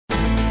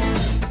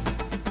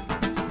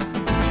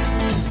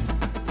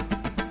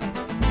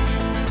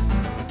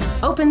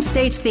Open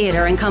Stage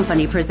Theatre and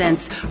Company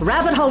presents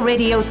Rabbit Hole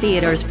Radio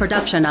Theatre's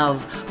production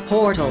of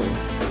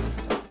Portals.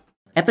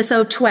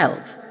 Episode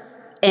 12,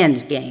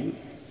 Endgame.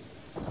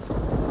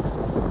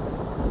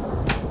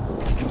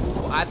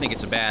 I think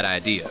it's a bad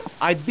idea.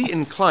 I'd be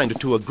inclined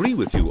to agree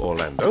with you,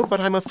 Orlando, but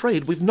I'm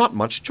afraid we've not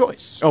much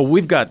choice. Oh,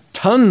 we've got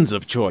tons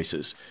of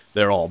choices.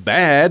 They're all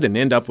bad and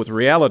end up with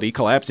reality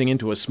collapsing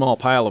into a small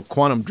pile of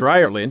quantum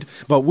dryerland,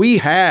 but we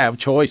have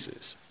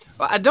choices.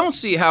 Well, I don't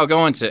see how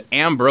going to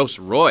Ambrose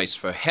Royce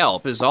for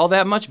help is all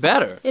that much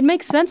better. It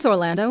makes sense,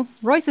 Orlando.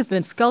 Royce has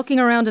been skulking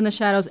around in the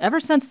shadows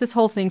ever since this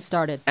whole thing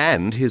started.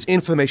 And his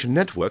information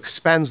network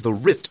spans the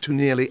rift to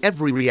nearly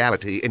every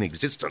reality in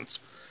existence.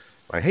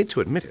 I hate to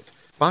admit it,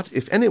 but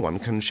if anyone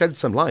can shed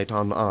some light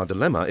on our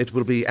dilemma, it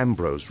will be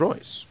Ambrose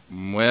Royce.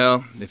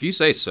 Well, if you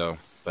say so,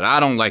 but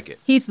I don't like it.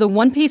 He's the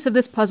one piece of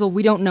this puzzle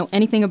we don't know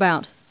anything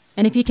about.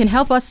 And if he can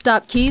help us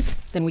stop Keyes,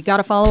 then we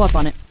gotta follow up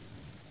on it.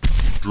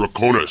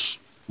 Draconis,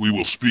 we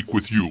will speak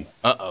with you.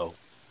 Uh-oh.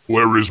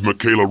 Where is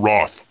Michaela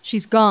Roth?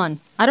 She's gone.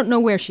 I don't know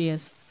where she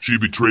is. She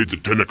betrayed the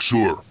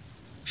Tenexur.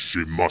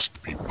 She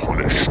must be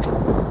punished.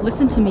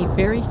 Listen to me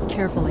very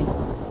carefully.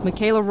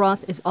 Michaela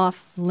Roth is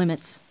off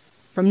limits.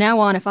 From now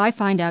on, if I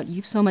find out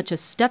you've so much as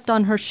stepped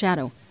on her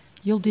shadow,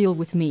 you'll deal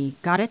with me.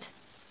 Got it?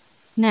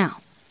 Now,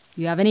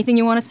 you have anything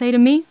you want to say to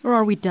me, or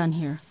are we done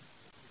here?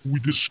 We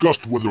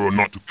discussed whether or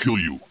not to kill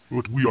you,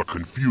 but we are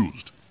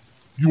confused.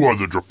 You are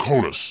the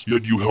Draconis,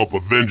 yet you help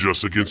avenge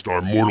us against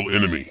our mortal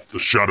enemy, the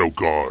Shadow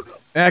Guard.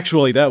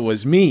 Actually, that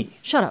was me.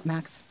 Shut up,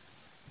 Max.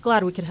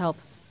 Glad we could help.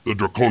 The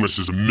Draconis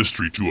is a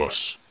mystery to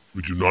us.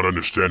 We do not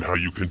understand how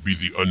you can be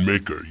the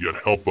Unmaker,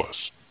 yet help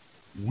us.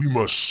 We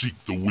must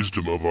seek the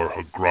wisdom of our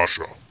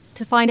Hagrasha.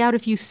 To find out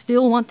if you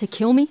still want to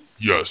kill me?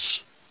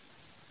 Yes.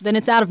 Then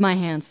it's out of my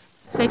hands.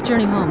 Safe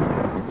journey home.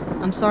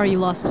 I'm sorry you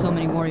lost so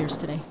many warriors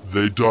today.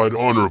 They died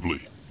honorably.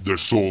 Their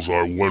souls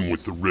are one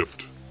with the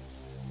rift.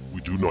 We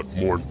do not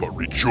mourn but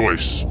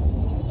rejoice.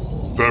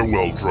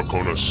 Farewell,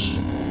 Draconis.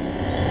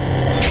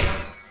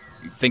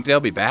 You think they'll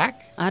be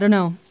back? I don't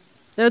know.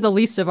 They're the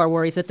least of our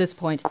worries at this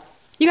point.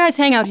 You guys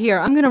hang out here.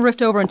 I'm gonna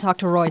rift over and talk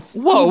to Royce.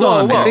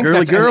 Whoa. I think girly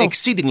that's girl. an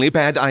exceedingly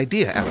bad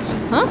idea,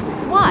 Allison. Huh?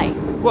 Why?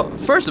 Well,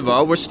 first of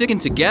all, we're sticking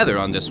together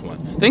on this one.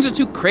 Things are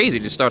too crazy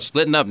to start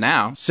splitting up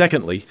now.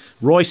 Secondly,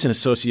 Royce &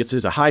 Associates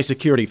is a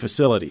high-security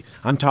facility.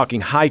 I'm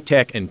talking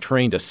high-tech and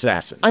trained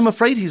assassins. I'm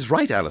afraid he's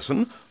right,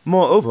 Allison.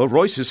 Moreover,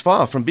 Royce is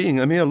far from being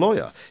a mere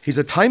lawyer. He's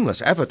a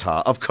timeless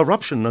avatar of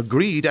corruption,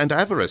 greed, and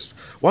avarice.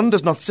 One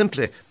does not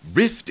simply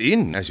rift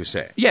in, as you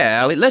say.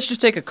 Yeah, Allie, let's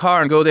just take a car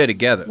and go there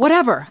together.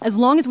 Whatever, as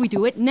long as we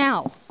do it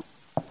now.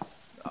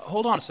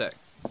 Hold on a sec.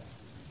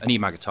 I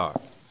need my guitar.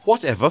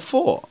 Whatever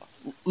for?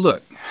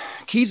 Look,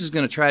 Keyes is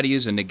going to try to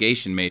use a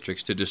negation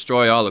matrix to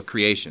destroy all of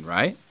creation,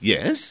 right?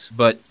 Yes?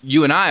 But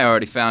you and I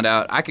already found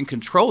out I can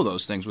control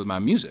those things with my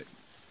music.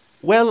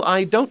 Well,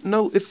 I don't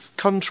know if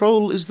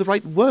control is the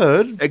right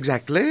word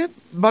exactly,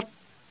 but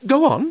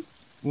go on.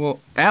 Well,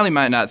 Allie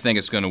might not think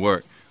it's going to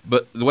work,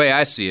 but the way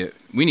I see it,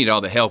 we need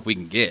all the help we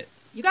can get.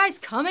 You guys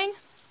coming?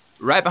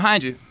 Right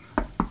behind you.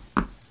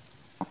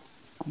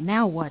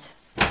 Now what?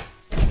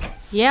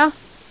 Yeah?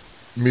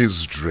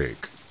 Ms.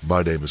 Drake,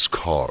 my name is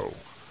Carl.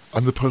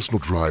 I'm the personal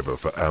driver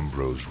for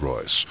Ambrose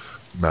Royce.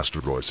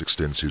 Master Royce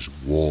extends his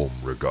warm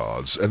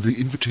regards and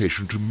the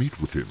invitation to meet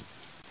with him.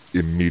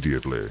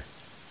 Immediately.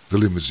 The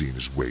limousine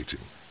is waiting.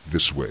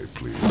 This way,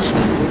 please.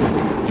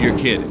 You're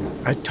kidding.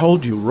 I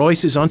told you,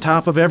 Royce is on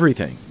top of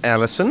everything.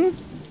 Allison?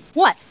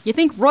 What? You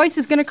think Royce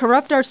is gonna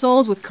corrupt our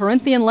souls with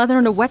Corinthian leather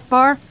and a wet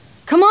bar?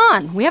 Come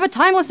on! We have a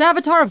timeless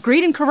avatar of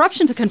greed and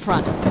corruption to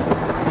confront.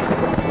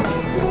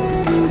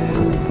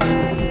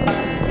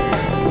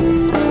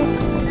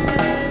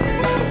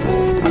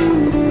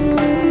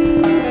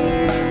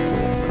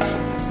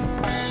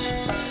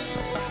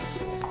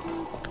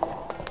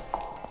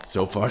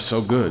 So far,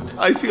 so good.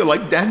 I feel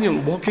like Daniel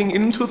walking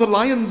into the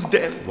lion's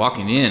den.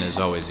 Walking in is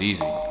always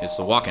easy. It's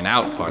the walking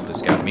out part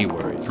that's got me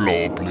worried.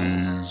 Floor,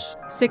 please.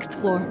 6th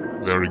floor.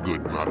 Very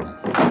good, madam.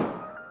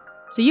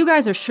 So you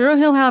guys are sure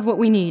he'll have what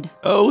we need?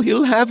 Oh,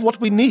 he'll have what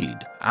we need.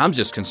 I'm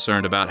just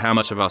concerned about how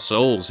much of our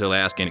souls he'll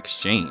ask in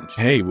exchange.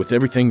 Hey, with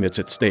everything that's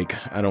at stake,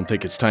 I don't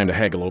think it's time to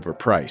haggle over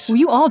price. Will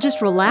you all just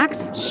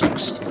relax?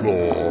 6th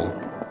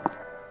floor.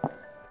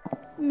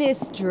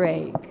 Miss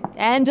Drake,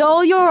 and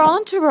all your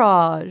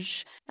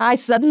entourage. I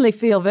suddenly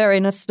feel very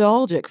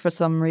nostalgic for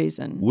some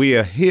reason.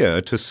 We're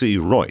here to see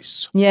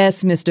Royce.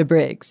 Yes, Mr.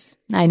 Briggs,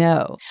 I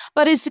know.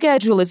 But his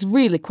schedule is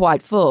really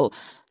quite full.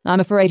 I'm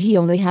afraid he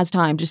only has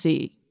time to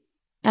see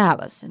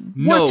Allison.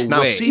 No way.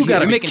 Now, see, You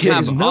gotta here, making kid,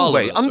 time there's for no all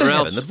way of us, under or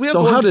heaven else... that we're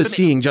So going how to does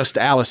seeing just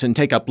Allison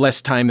take up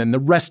less time than the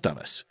rest of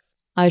us?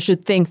 I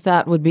should think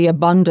that would be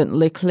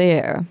abundantly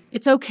clear.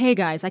 It's okay,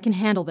 guys. I can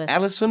handle this.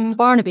 Allison?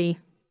 Barnaby,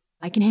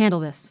 I can handle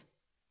this.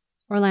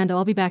 Orlando,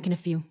 I'll be back in a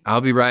few.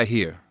 I'll be right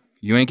here.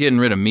 You ain't getting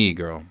rid of me,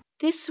 girl.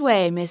 This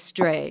way, Miss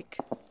Drake.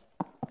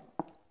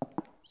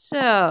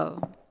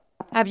 So,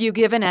 have you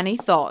given any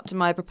thought to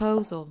my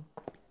proposal?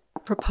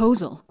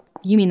 Proposal?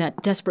 You mean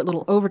that desperate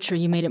little overture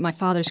you made at my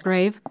father's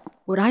grave?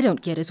 What I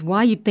don't get is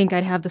why you'd think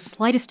I'd have the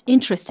slightest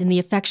interest in the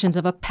affections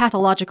of a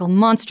pathological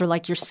monster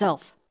like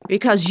yourself.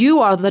 Because you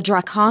are the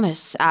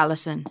Draconis,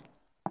 Allison.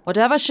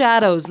 Whatever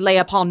shadows lay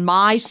upon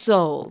my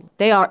soul,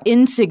 they are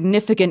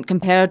insignificant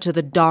compared to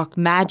the dark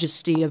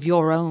majesty of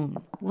your own.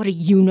 What do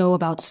you know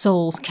about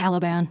souls,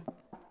 Caliban?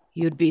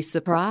 You'd be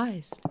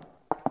surprised.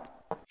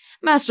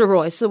 Master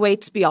Royce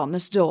awaits beyond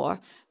this door.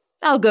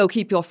 I'll go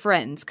keep your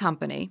friends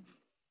company.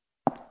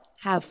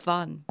 Have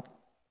fun.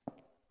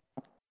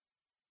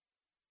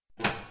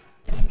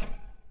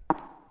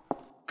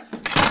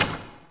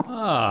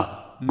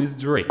 Ah, Miss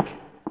Drake.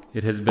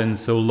 It has been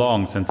so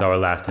long since our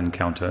last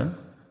encounter.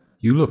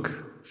 You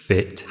look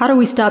fit. How do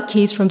we stop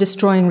Keyes from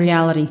destroying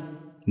reality?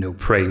 No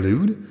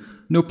prelude,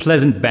 no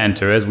pleasant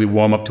banter as we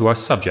warm up to our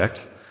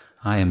subject.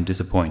 I am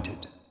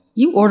disappointed.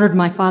 You ordered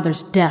my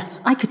father's death.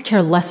 I could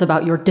care less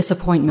about your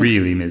disappointment.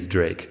 Really, Miss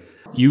Drake,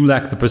 you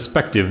lack the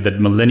perspective that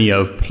millennia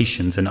of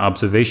patience and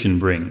observation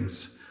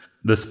brings.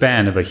 The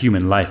span of a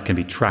human life can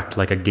be tracked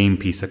like a game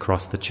piece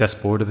across the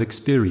chessboard of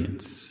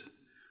experience.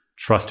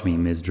 Trust me,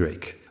 Miss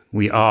Drake,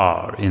 we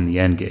are in the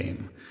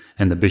endgame,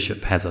 and the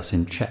bishop has us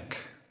in check.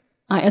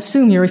 I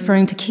assume you're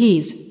referring to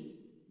Keyes.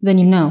 Then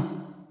you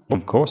know.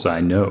 Of course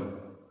I know.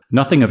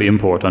 Nothing of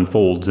import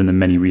unfolds in the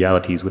many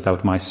realities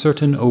without my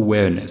certain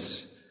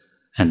awareness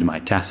and my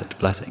tacit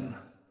blessing.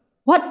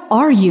 What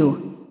are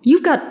you?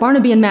 You've got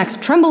Barnaby and Max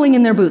trembling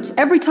in their boots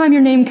every time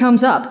your name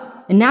comes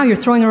up, and now you're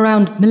throwing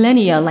around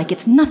millennia like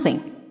it's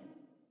nothing.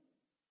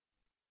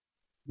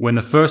 When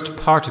the first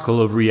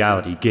particle of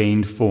reality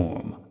gained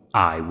form,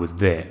 I was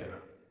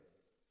there.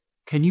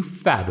 Can you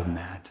fathom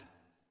that?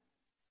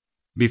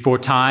 Before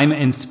time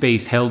and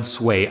space held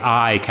sway,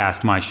 I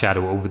cast my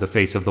shadow over the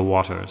face of the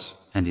waters,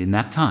 and in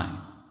that time,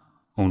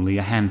 only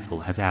a handful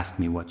has asked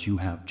me what you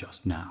have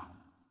just now.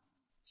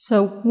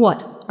 So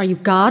what? Are you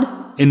God?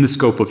 In the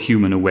scope of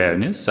human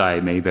awareness, I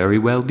may very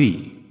well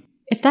be.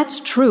 If that's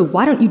true,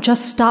 why don't you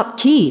just stop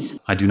Keyes?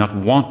 I do not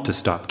want to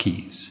stop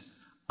Keyes.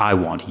 I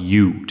want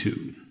you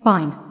to.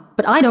 Fine,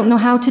 but I don't know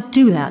how to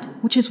do that,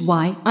 which is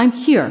why I'm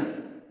here.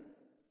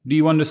 Do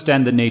you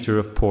understand the nature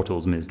of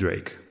portals, Ms.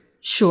 Drake?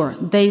 Sure,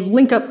 they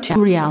link up two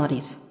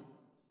realities.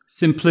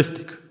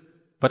 Simplistic,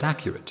 but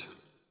accurate.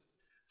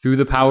 Through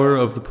the power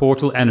of the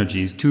portal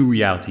energies, two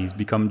realities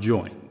become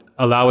joined,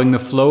 allowing the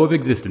flow of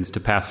existence to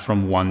pass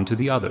from one to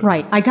the other.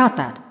 Right, I got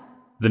that.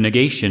 The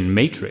negation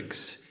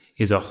matrix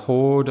is a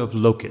horde of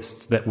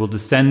locusts that will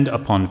descend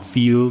upon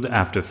field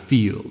after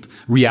field,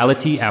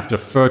 reality after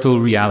fertile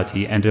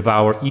reality, and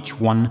devour each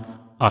one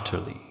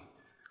utterly,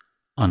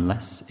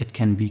 unless it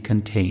can be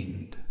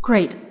contained.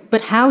 Great,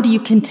 but how do you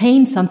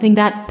contain something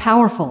that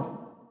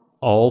powerful?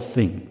 All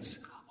things,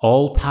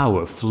 all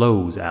power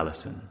flows,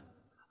 Allison.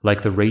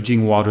 Like the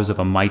raging waters of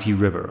a mighty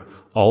river,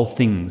 all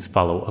things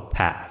follow a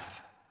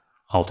path.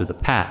 Alter the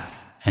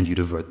path, and you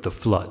divert the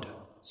flood.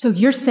 So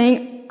you're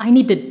saying I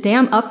need to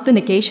dam up the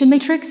negation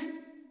matrix?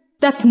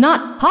 That's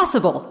not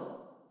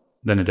possible!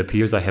 Then it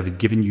appears I have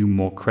given you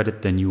more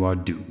credit than you are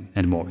due,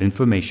 and more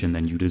information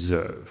than you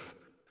deserve.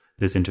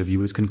 This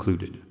interview is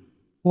concluded.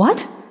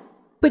 What?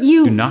 But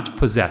you... Do not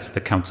possess the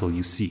counsel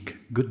you seek.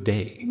 Good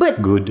day.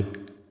 But...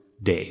 Good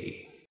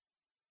day.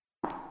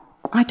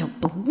 I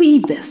don't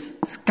believe this.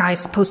 This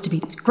guy's supposed to be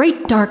this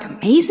great, dark,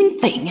 amazing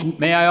thing, and...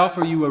 May I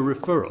offer you a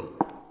referral?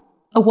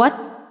 A what?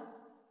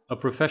 A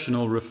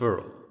professional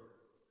referral.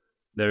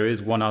 There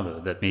is one other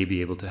that may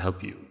be able to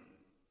help you.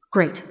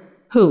 Great.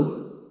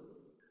 Who?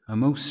 A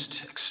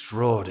most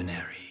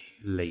extraordinary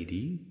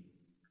lady.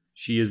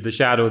 She is the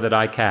shadow that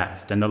I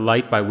cast, and the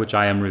light by which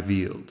I am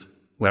revealed.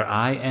 Where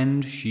I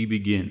end, she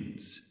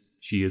begins.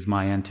 She is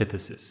my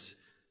antithesis,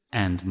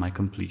 and my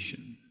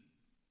completion.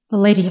 The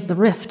Lady of the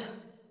Rift.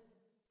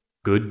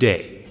 Good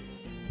day,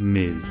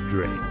 Ms.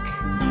 Drake.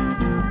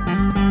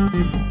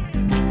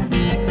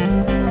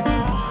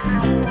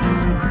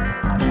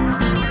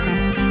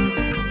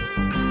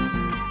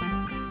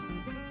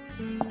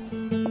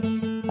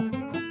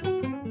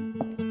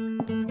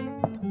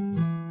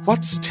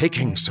 What's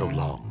taking so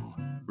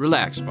long?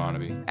 Relax,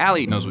 Barnaby.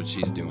 Allie knows what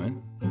she's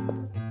doing.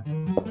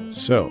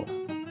 So,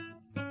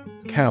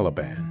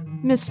 Caliban.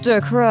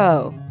 Mr.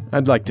 Crow.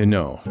 I'd like to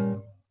know,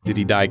 did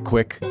he die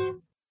quick?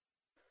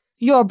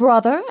 Your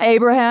brother,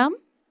 Abraham?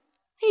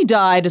 He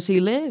died as he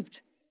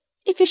lived.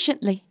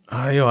 Efficiently.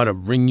 I ought to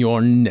wring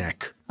your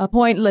neck. A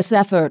pointless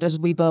effort, as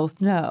we both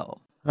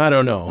know. I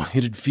don't know.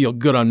 It'd feel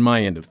good on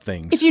my end of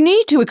things. If you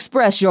need to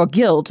express your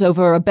guilt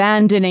over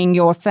abandoning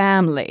your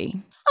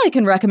family, I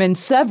can recommend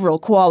several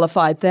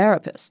qualified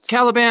therapists.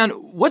 Caliban,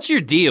 what's your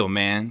deal,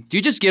 man? Do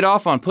you just get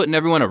off on putting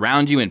everyone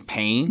around you in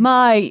pain?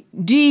 My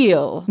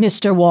deal,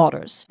 Mr.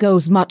 Waters,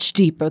 goes much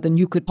deeper than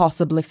you could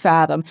possibly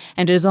fathom,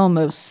 and is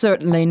almost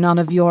certainly none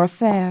of your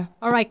affair.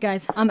 All right,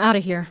 guys, I'm out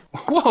of here.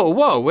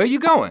 Whoa, where are you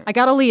going? I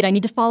got a lead. I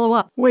need to follow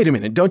up. Wait a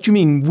minute, don't you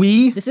mean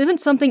we? This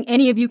isn't something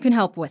any of you can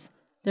help with.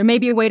 There may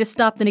be a way to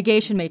stop the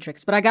negation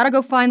matrix, but I gotta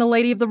go find the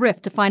Lady of the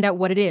Rift to find out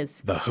what it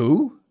is. The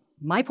who?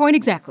 My point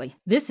exactly.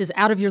 This is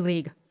out of your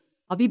league.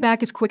 I'll be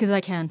back as quick as I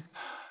can.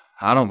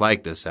 I don't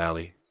like this,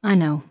 Allie. I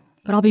know,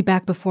 but I'll be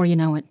back before you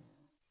know it.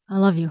 I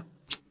love you.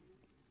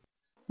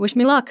 Wish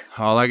me luck.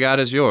 All I got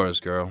is yours,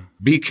 girl.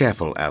 Be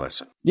careful,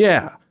 Allison.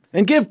 Yeah,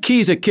 and give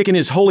Keys a kick in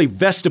his holy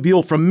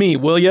vestibule from me,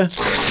 will ya?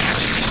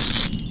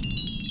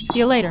 See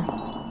you later.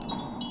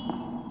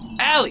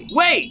 Allie,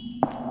 wait!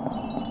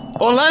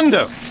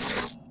 Orlando!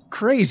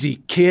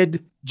 Crazy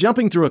kid.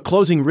 Jumping through a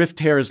closing rift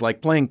hair is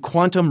like playing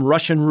quantum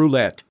Russian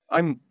roulette.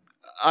 I'm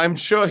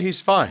sure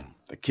he's fine.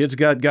 The kid's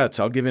got guts,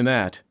 I'll give him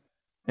that.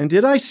 And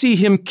did I see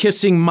him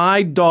kissing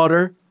my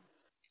daughter?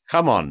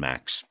 Come on,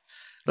 Max.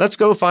 Let's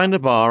go find a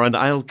bar and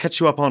I'll catch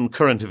you up on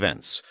current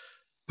events.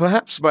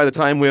 Perhaps by the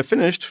time we're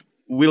finished,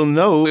 we'll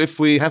know if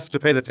we have to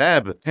pay the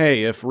tab.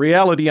 Hey, if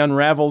reality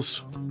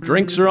unravels,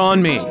 drinks are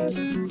on me.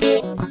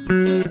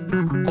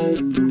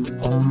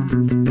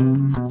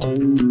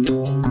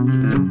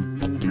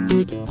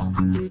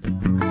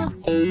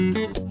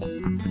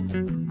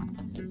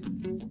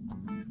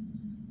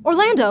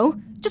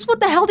 Orlando, just what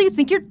the hell do you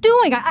think you're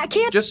doing? I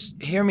can't...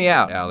 Just hear me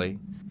out, Allie.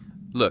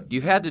 Look,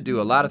 you've had to do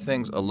a lot of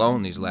things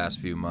alone these last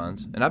few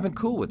months, and I've been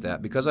cool with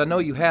that because I know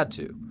you had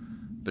to.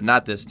 But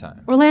not this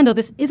time. Orlando,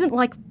 this isn't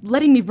like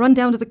letting me run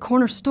down to the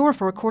corner store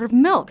for a quart of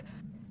milk.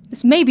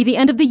 This may be the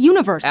end of the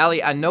universe.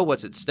 Allie, I know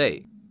what's at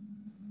stake.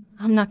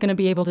 I'm not going to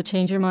be able to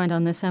change your mind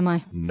on this, am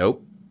I?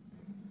 Nope.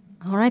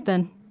 All right,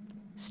 then.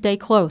 Stay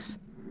close.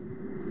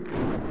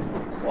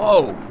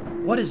 Whoa,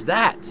 what is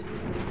that?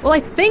 Well,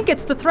 I think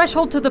it's the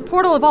threshold to the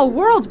portal of all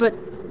worlds, but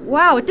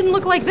wow, it didn't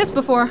look like this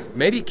before.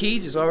 Maybe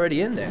Keys is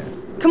already in there.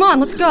 Come on,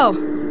 let's go.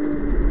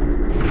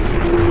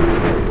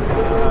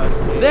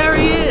 There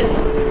he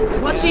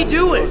is! What's he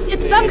doing?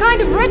 It's some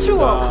kind of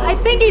ritual. I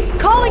think he's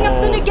calling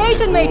up the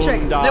negation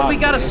matrix. Then we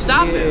gotta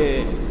stop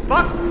him.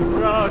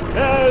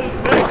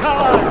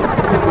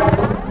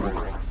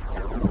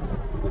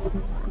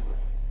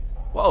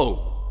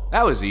 Whoa,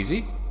 that was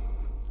easy.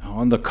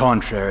 On the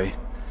contrary,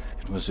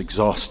 it was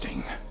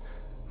exhausting.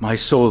 My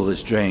soul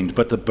is drained,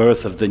 but the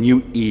birth of the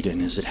new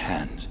Eden is at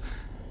hand.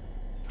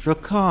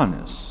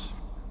 Draconis,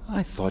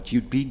 I thought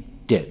you'd be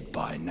dead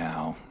by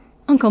now.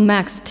 Uncle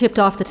Max tipped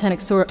off the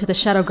Tenexor to the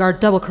Shadow Guard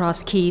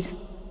double-cross Keys.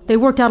 They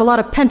worked out a lot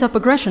of pent-up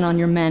aggression on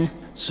your men.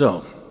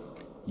 So,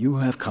 you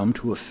have come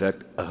to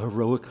effect a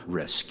heroic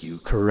rescue,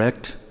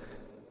 correct?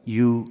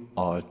 You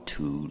are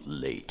too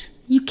late.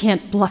 You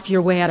can't bluff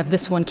your way out of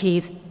this one,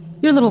 Keys.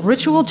 Your little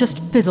ritual just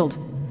fizzled,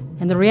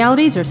 and the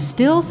realities are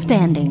still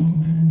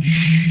standing.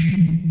 Shh.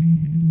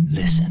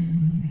 Listen.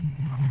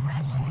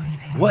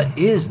 What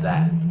is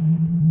that?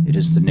 It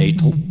is the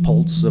natal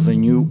pulse of a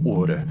new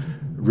order,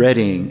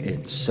 readying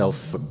itself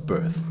for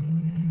birth.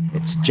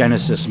 Its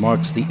genesis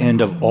marks the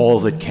end of all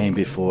that came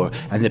before,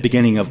 and the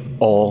beginning of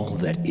all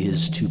that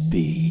is to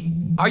be.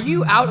 Are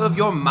you out of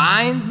your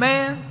mind,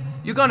 man?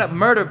 You're gonna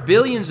murder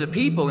billions of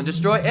people and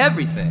destroy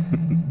everything.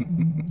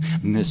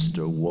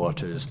 Mr.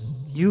 Waters,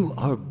 you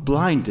are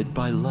blinded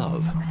by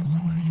love.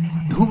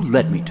 Who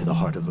led me to the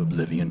heart of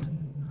oblivion?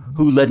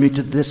 Who led me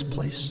to this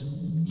place?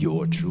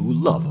 Your true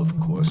love, of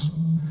course.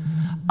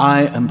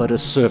 I am but a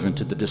servant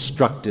to the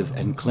destructive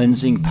and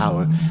cleansing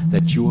power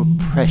that your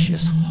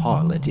precious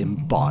harlot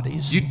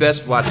embodies. You'd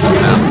best watch your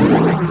mouth.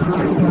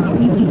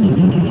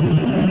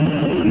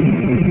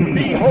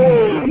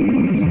 Behold,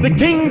 the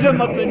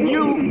kingdom of the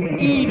new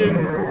Eden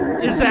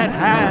is at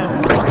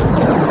hand.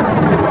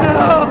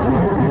 No!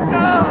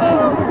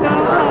 No! No!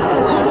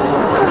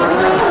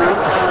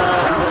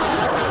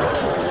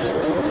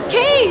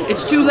 Keys!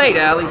 It's too late,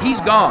 Allie. He's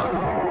gone.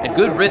 And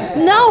good riddance.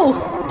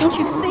 No! Don't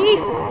you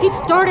see? He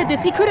started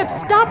this. He could have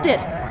stopped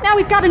it. Now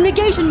we've got a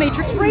negation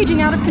matrix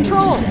raging out of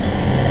control.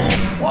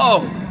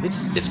 Whoa!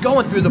 It's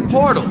going through the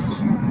portals.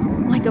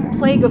 Like a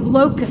plague of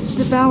locusts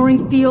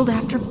devouring field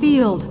after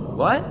field.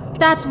 What?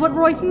 That's what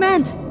Royce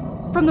meant.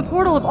 From the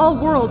portal of all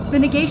worlds, the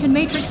negation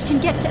matrix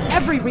can get to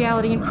every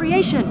reality in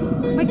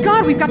creation. My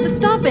God, we've got to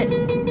stop it.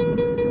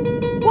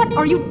 What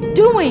are you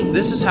doing?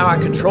 This is how I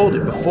controlled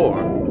it before.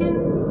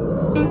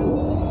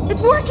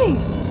 It's working.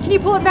 Can you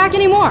pull it back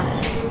anymore?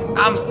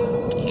 I'm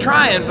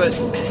trying, but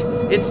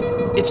it's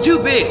too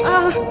big.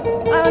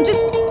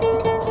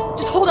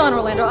 Just hold on,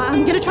 Orlando.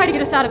 I'm gonna try to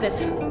get us out of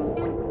this.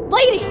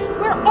 Lady,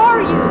 where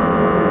are you?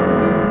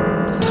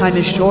 Time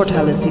is short,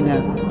 Alicina.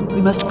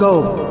 We must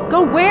go.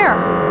 Go where?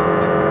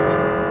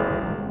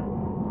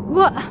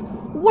 What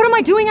am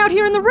I doing out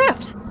here in the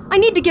rift? I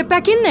need to get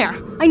back in there.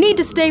 I need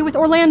to stay with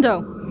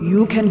Orlando.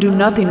 You can do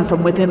nothing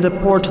from within the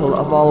portal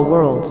of all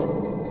worlds.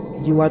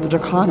 You are the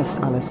Draconis,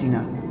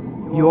 Alicina.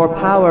 Your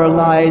power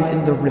lies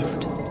in the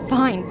rift.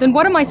 Fine, then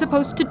what am I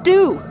supposed to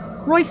do?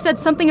 Royce said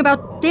something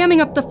about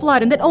damming up the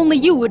flood and that only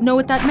you would know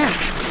what that meant.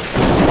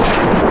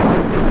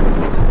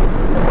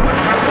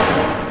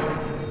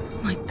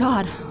 My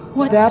God,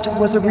 what? That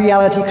was a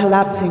reality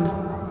collapsing.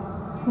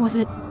 Was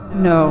it?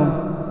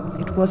 No,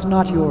 it was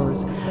not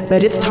yours.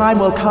 But its time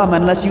will come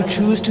unless you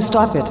choose to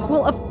stop it.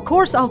 Well, of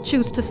course I'll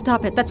choose to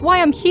stop it. That's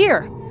why I'm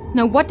here.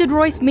 Now, what did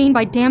Royce mean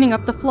by damming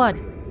up the flood?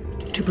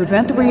 To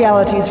prevent the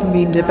realities from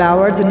being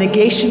devoured, the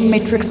negation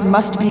matrix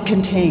must be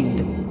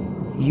contained.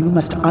 You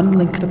must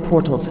unlink the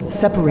portals,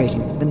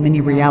 separating the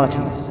many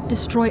realities.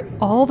 Destroy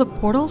all the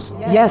portals?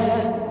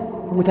 Yes.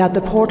 Without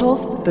the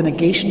portals, the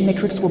negation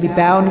matrix will be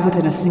bound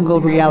within a single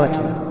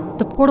reality.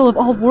 The portal of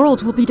all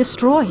worlds will be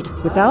destroyed.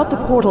 Without the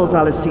portals,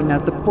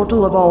 Alicina, the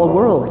portal of all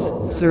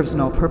worlds serves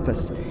no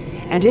purpose,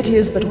 and it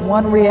is but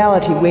one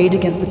reality weighed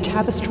against the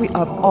tapestry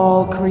of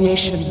all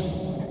creation.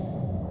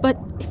 But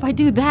if I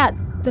do that,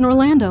 then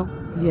Orlando...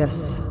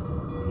 Yes.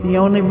 The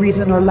only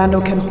reason Orlando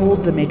can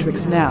hold the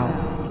Matrix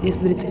now is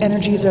that its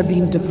energies are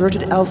being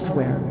diverted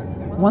elsewhere.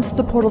 Once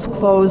the portals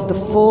close, the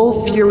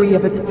full fury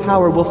of its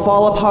power will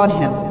fall upon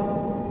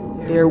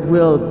him. There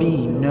will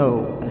be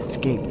no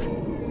escape.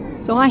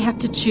 So I have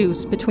to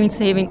choose between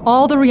saving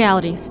all the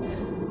realities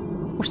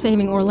or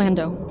saving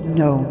Orlando.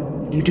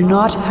 No, you do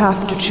not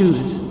have to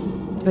choose.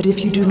 But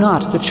if you do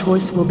not, the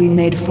choice will be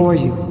made for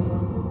you.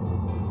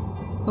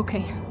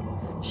 Okay.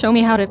 Show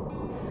me how to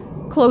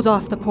close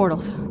off the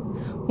portals.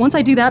 Once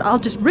I do that, I'll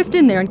just rift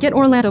in there and get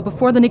Orlando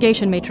before the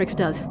negation matrix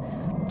does.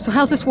 So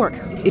how's this work?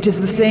 It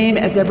is the same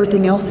as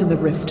everything else in the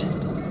rift.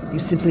 You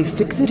simply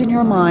fix it in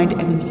your mind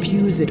and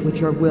infuse it with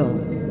your will.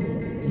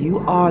 You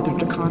are the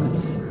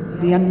Draconis,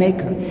 the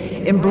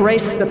Unmaker.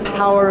 Embrace the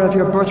power of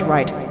your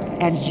birthright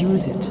and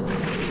use it.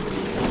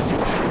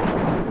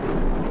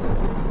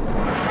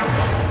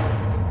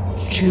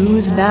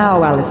 Choose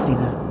now,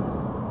 Alicina.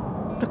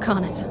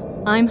 Draconis.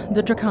 I'm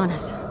the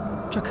Draconis.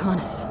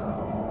 Draconis.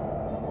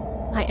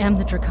 I am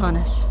the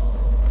Draconis.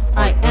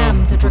 I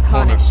am the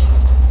Draconis.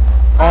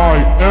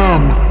 I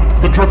am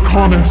the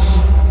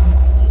Draconis.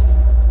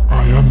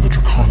 I am the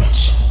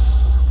Draconis.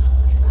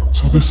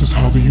 So this is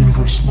how the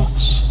universe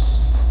looks.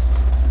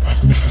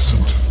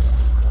 Magnificent.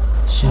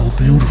 So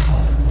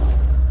beautiful.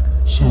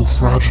 So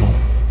fragile.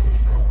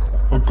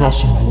 A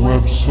gossamer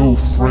web so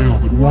frail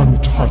that one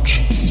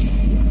touch,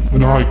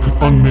 and I could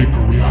unmake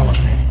a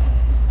reality.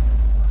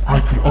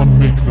 I could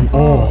unmake them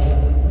all.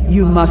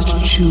 You must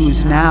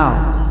choose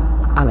now,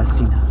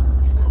 Alicina.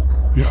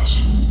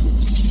 Yes.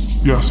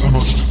 Yes, I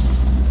must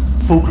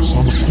focus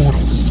on the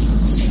portals.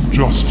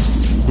 Just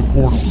the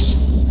portals.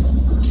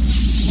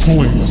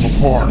 Pulling them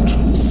apart.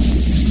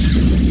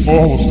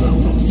 All of them.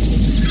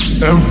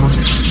 Every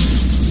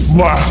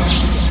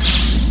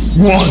last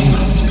one.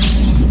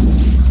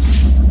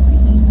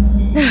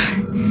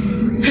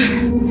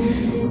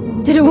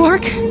 Did it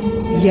work?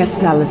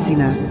 Yes,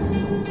 Alicina.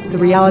 The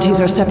realities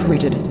are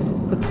separated.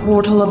 The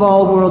portal of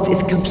all worlds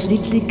is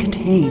completely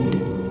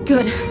contained.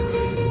 Good.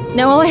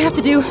 Now all I have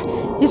to do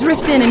is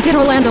rift in and get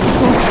Orlando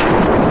before...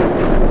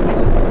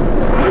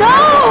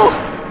 No!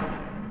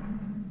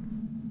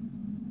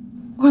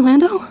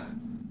 Orlando?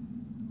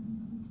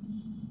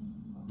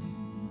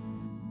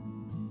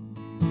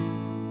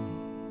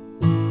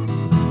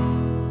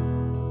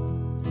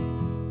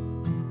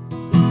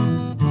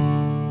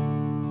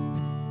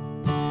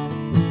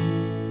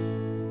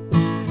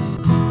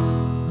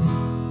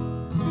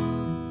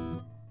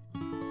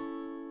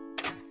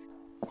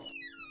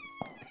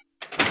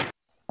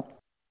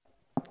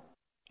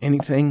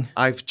 Anything?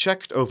 I've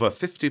checked over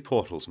 50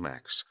 portals,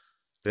 Max.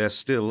 They're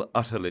still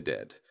utterly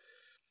dead.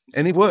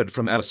 Any word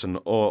from Allison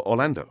or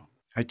Orlando?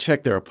 I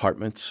checked their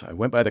apartments. I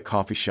went by the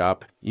coffee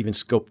shop, even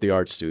scoped the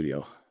art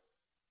studio.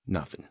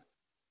 Nothing.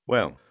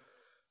 Well,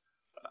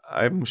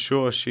 I'm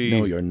sure she...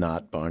 No, you're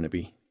not,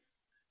 Barnaby.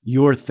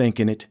 You're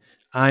thinking it.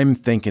 I'm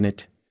thinking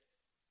it.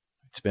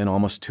 It's been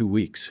almost 2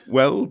 weeks.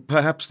 Well,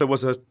 perhaps there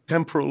was a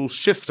temporal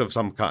shift of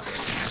some kind.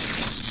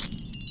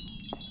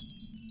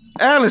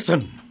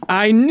 Allison!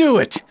 I knew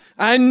it!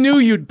 I knew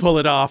you'd pull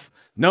it off.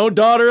 No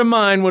daughter of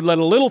mine would let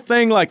a little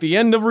thing like the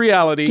end of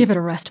reality... Give it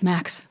a rest,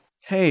 Max.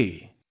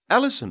 Hey.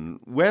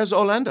 Allison, where's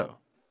Orlando?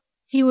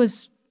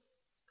 He's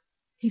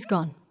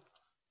gone.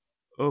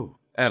 Oh,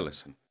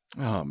 Allison.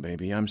 Oh,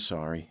 baby, I'm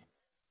sorry.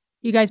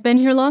 You guys been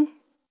here long?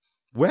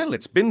 Well,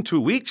 it's been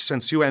 2 weeks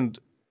since you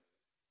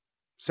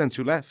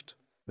left.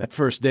 That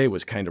first day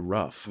was kind of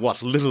rough.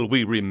 What little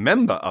we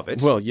remember of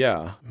it. Well,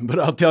 yeah. But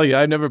I'll tell you,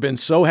 I've never been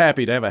so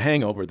happy to have a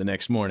hangover the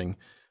next morning.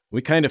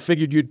 We kind of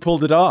figured you'd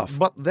pulled it off.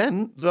 But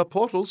then the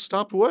portals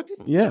stopped working.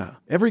 Yeah.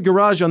 Every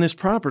garage on this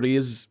property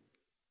is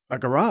a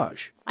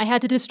garage. I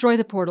had to destroy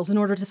the portals in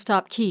order to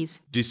stop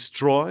Keys.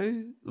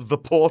 Destroy the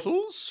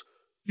portals?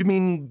 You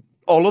mean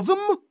all of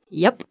them?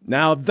 Yep.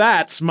 Now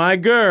that's my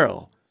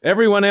girl.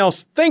 Everyone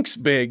else thinks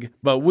big,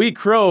 but we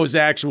crows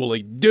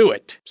actually do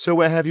it. So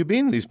where have you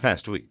been these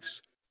past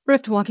weeks?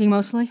 Rift walking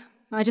mostly.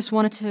 I just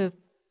wanted to,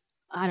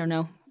 I don't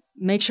know,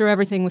 make sure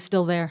everything was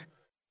still there.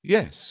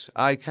 Yes,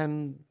 I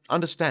can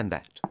understand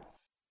that.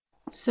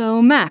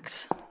 So,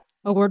 Max,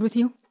 a word with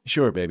you?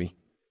 Sure, baby.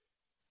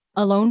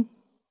 Alone?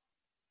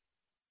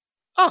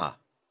 Ah,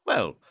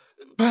 well,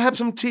 perhaps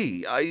some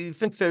tea. I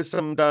think there's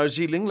some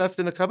Darjeeling left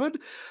in the cupboard.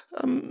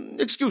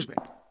 Excuse me.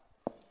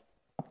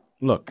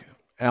 Look,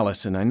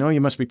 Allison, I know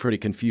you must be pretty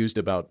confused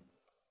about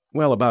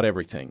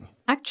everything.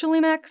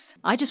 Actually, Max,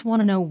 I just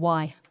want to know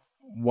why.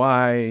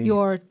 Why?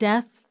 Your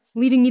death,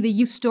 leaving me the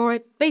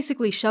Eustorit,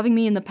 basically shoving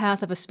me in the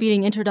path of a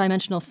speeding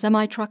interdimensional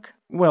semi-truck.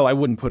 Well, I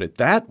wouldn't put it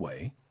that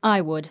way.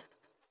 I would.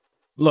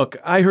 Look,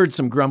 I heard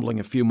some grumbling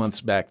a few months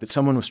back that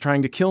someone was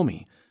trying to kill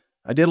me.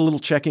 I did a little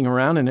checking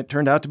around and it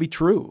turned out to be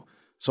true.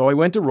 So I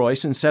went to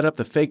Royce and set up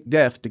the fake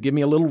death to give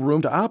me a little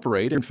room to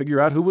operate and figure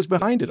out who was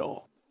behind it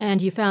all.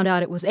 And you found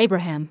out it was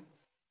Abraham.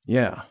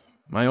 Yeah,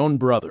 my own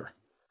brother.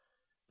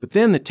 But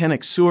then the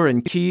Tenex sewer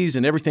and keys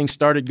and everything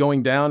started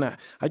going down.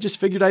 I just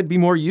figured I'd be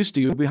more used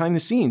to you behind the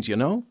scenes, you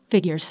know?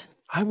 Figures.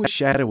 I was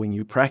shadowing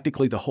you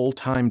practically the whole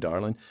time,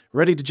 darling,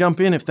 ready to jump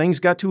in if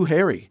things got too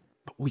hairy.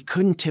 But we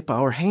couldn't tip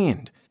our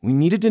hand. We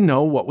needed to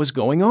know what was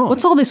going on.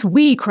 What's all this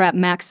we crap,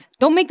 Max?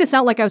 Don't make this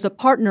out like I was a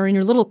partner in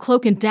your little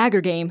cloak and dagger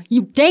game.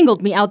 You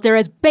dangled me out there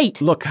as bait.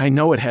 Look, I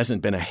know it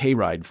hasn't been a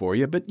hayride for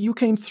you, but you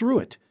came through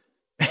it.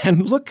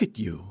 And look at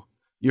you.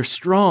 You're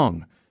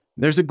strong.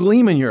 There's a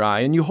gleam in your eye,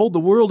 and you hold the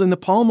world in the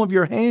palm of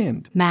your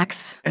hand.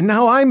 Max. And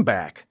now I'm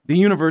back. The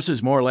universe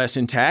is more or less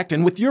intact,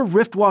 and with your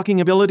rift-walking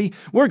ability,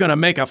 we're gonna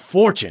make a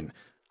fortune.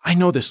 I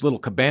know this little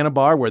cabana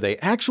bar where they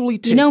actually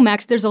take... You know,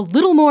 Max, there's a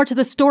little more to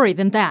the story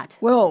than that.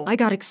 Well... I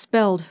got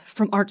expelled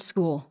from art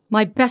school.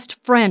 My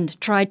best friend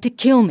tried to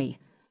kill me.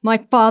 My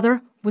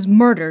father was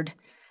murdered.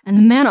 And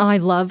the man I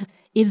love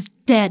is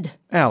dead.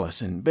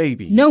 Allison,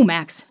 baby. No,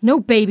 Max. No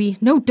baby.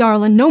 No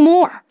darling. No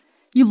more.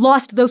 You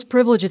lost those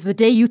privileges the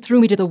day you threw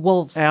me to the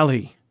wolves.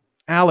 Allie.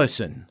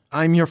 Allison.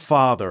 I'm your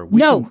father.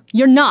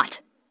 You're not.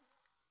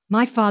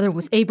 My father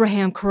was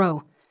Abraham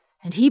Crow,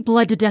 and he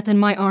bled to death in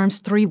my arms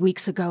 3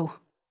 weeks ago.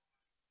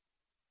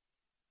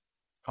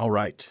 All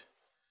right.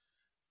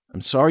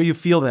 I'm sorry you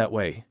feel that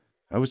way.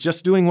 I was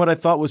just doing what I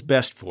thought was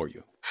best for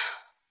you.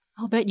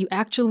 I'll bet you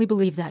actually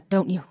believe that,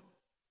 don't you?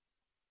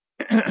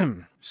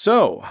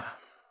 So,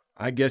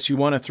 I guess you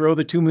want to throw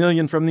the $2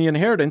 million from the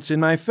inheritance in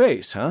my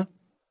face, huh?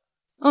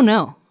 Oh,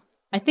 no.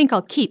 I think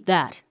I'll keep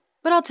that.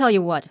 But I'll tell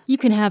you what, you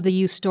can have the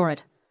use store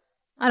it.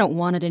 I don't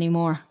want it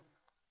anymore.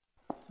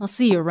 I'll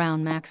see you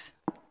around, Max.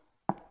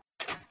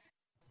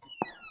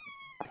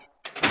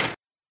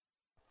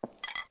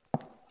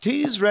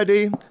 Tea's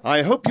ready.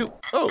 I hope you...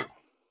 Oh,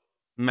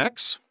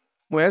 Max,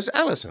 where's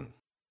Allison?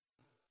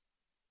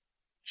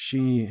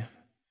 She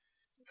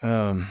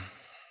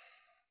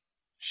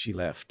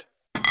left.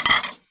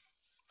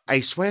 I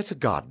swear to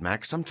God,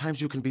 Max, sometimes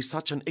you can be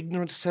such an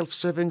ignorant,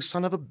 self-serving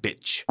son of a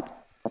bitch.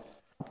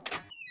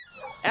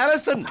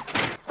 Allison!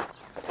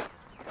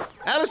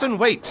 Allison,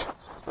 wait!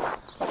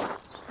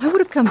 I would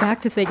have come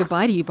back to say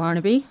goodbye to you,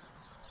 Barnaby.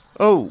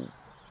 Oh,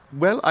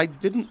 well, I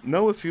didn't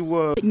know if you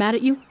were... Mad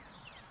at you?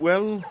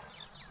 Well,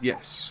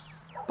 yes.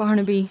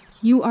 Barnaby,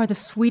 you are the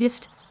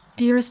sweetest,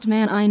 dearest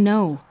man I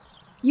know.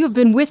 You have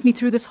been with me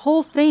through this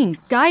whole thing,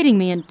 guiding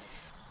me, and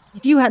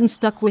if you hadn't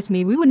stuck with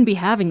me, we wouldn't be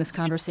having this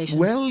conversation.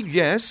 Well,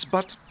 yes,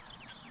 but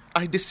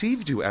I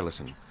deceived you,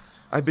 Allison.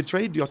 I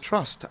betrayed your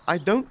trust. I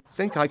don't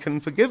think I can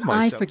forgive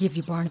myself. I forgive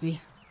you,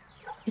 Barnaby.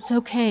 It's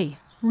okay,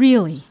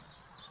 really.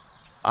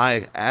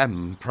 I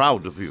am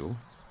proud of you,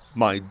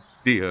 my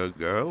dear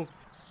girl.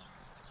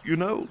 You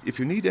know, if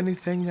you need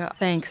anything...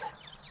 Thanks.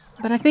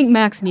 But I think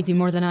Max needs you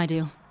more than I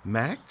do.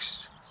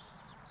 Max?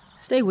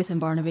 Stay with him,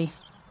 Barnaby.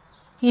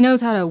 He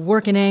knows how to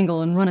work an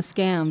angle and run a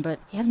scam, but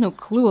he has no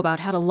clue about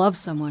how to love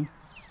someone.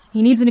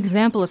 He needs an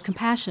example of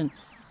compassion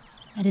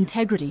and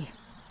integrity.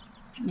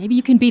 Maybe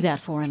you can be that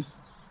for him.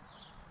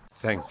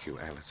 Thank you,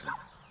 Allison.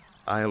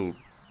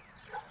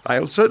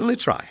 I'll certainly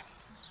try.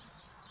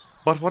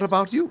 But what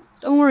about you?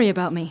 Don't worry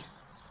about me.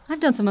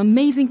 I've done some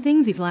amazing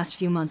things these last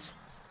few months.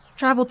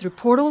 Traveled through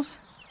portals.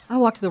 I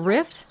walked the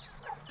rift.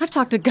 I've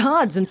talked to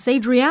gods and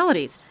saved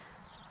realities.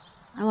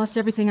 I lost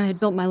everything I had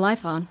built my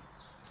life on,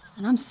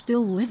 and I'm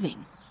still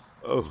living.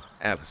 Oh,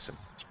 Allison.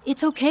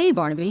 It's okay,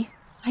 Barnaby.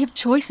 I have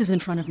choices in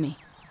front of me,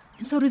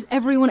 and so does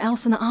everyone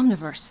else in the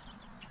Omniverse.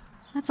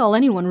 That's all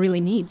anyone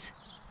really needs.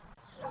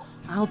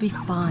 I'll be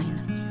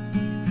fine.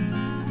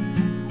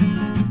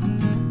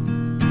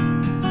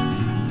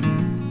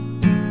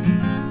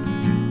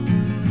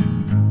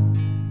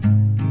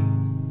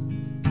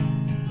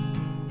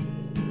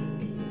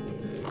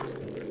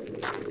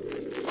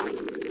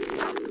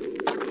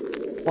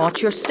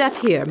 Watch your step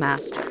here,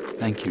 Master.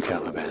 Thank you,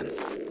 Caliban.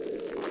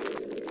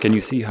 Can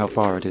you see how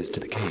far it is to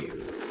the cave?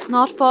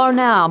 Not far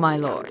now, my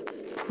lord.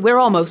 We're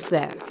almost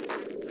there.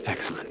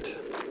 Excellent.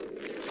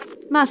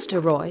 Master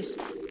Royce,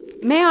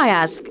 may I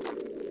ask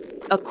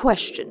a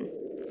question?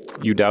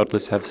 You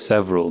doubtless have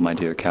several, my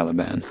dear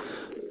Caliban,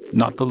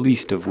 not the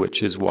least of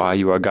which is why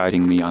you are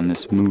guiding me on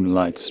this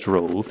moonlight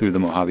stroll through the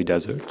Mojave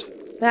Desert.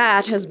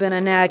 That has been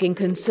a nagging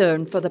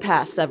concern for the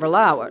past several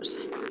hours.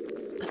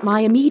 But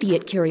my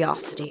immediate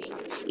curiosity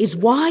is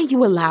why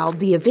you allowed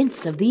the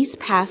events of these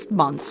past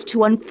months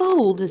to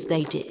unfold as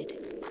they did.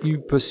 You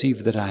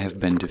perceive that I have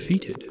been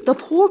defeated. The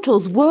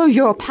portals were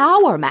your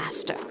power,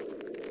 Master.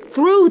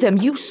 Through them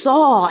you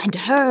saw and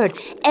heard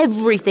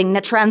everything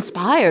that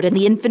transpired in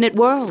the infinite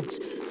worlds.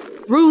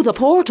 Through the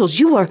portals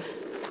you were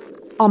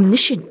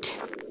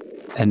omniscient.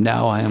 And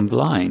now I am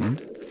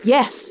blind?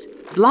 Yes,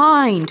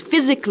 blind,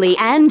 physically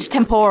and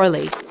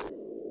temporally.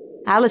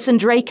 Allison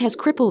Drake has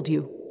crippled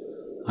you.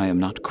 I am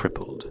not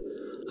crippled.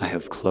 I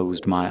have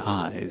closed my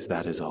eyes,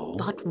 that is all.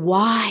 But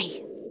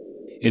why?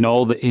 In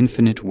all the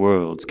infinite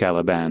worlds,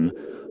 Caliban,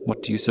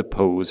 what do you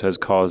suppose has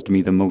caused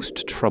me the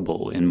most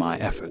trouble in my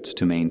efforts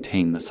to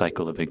maintain the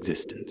cycle of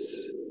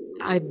existence?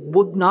 I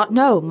would not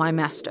know, my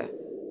master.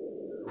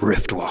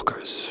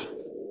 Riftwalkers.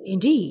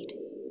 Indeed.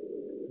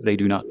 They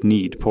do not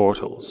need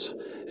portals,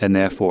 and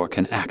therefore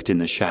can act in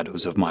the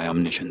shadows of my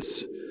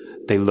omniscience.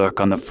 They lurk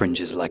on the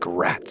fringes like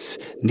rats,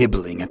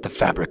 nibbling at the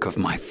fabric of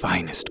my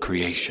finest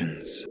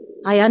creations.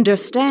 I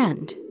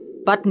understand.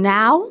 But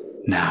now?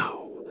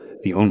 Now,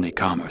 the only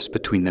commerce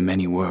between the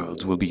many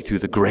worlds will be through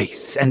the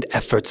grace and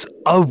efforts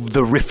of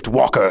the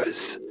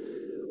Riftwalkers.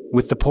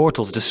 With the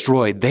portals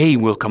destroyed, they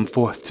will come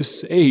forth to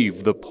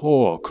save the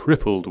poor,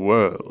 crippled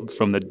worlds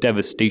from the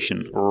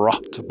devastation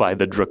wrought by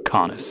the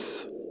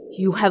Draconis.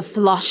 You have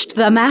flushed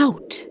them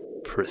out.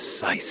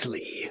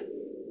 Precisely.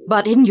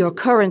 But in your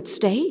current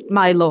state,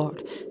 my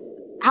lord,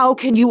 how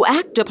can you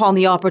act upon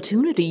the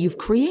opportunity you've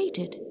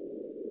created?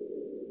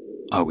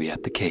 Are we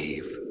at the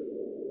cave?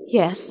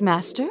 Yes,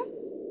 master.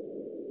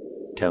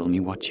 Tell me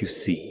what you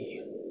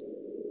see.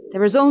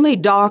 There is only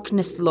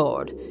darkness,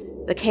 lord.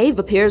 The cave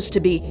appears to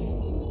be...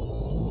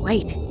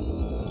 Wait.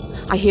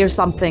 I hear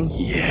something.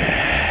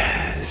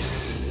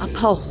 Yes. A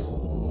pulse.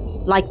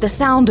 Like the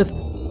sound of...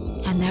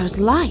 And there's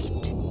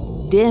light.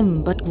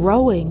 Dim but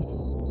growing.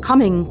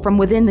 Coming from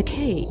within the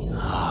cave.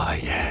 Ah,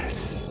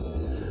 yes.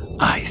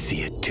 I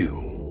see it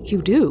too.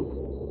 You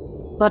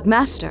do? But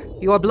master,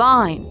 you're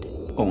blind.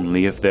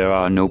 Only if there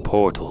are no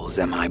portals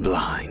am I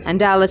blind.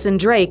 And Allison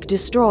Drake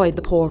destroyed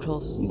the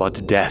portals.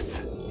 But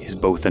death is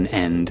both an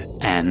end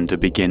and a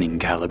beginning,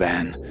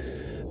 Caliban.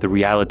 The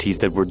realities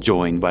that were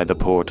joined by the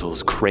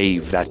portals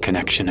crave that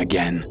connection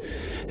again.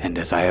 And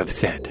as I have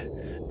said,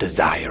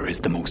 desire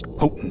is the most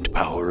potent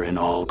power in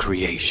all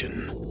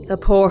creation. The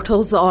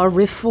portals are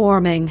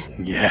reforming.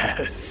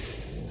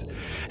 Yes.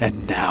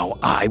 And now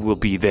I will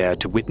be there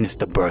to witness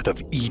the birth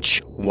of each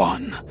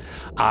one.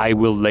 I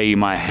will lay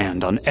my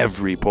hand on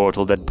every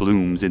portal that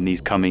blooms in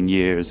these coming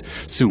years.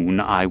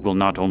 Soon I will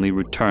not only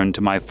return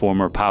to my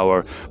former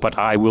power, but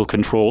I will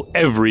control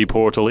every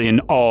portal in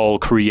all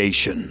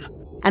creation.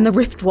 And the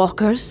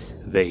Riftwalkers?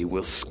 They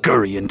will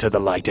scurry into the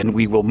light, and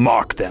we will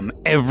mark them,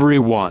 every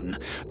one.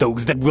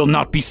 Those that will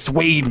not be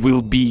swayed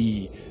will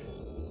be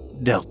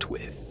dealt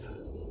with.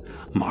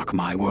 Mark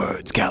my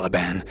words,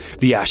 Caliban.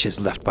 The ashes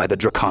left by the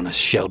Draconis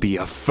shall be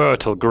a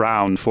fertile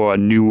ground for a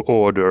new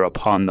order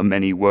upon the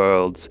many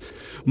worlds.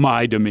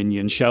 My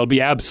dominion shall be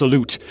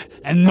absolute,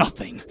 and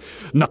nothing,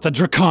 not the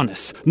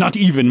Draconis, not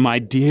even my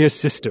dear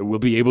sister, will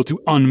be able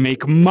to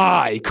unmake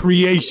my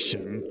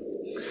creation.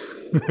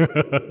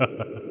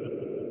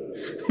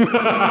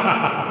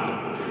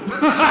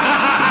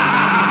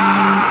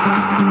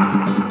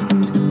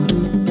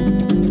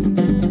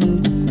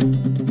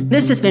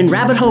 This has been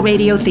Rabbit Hole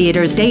Radio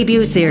Theater's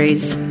debut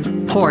series,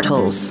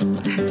 Portals.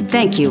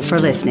 Thank you for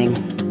listening.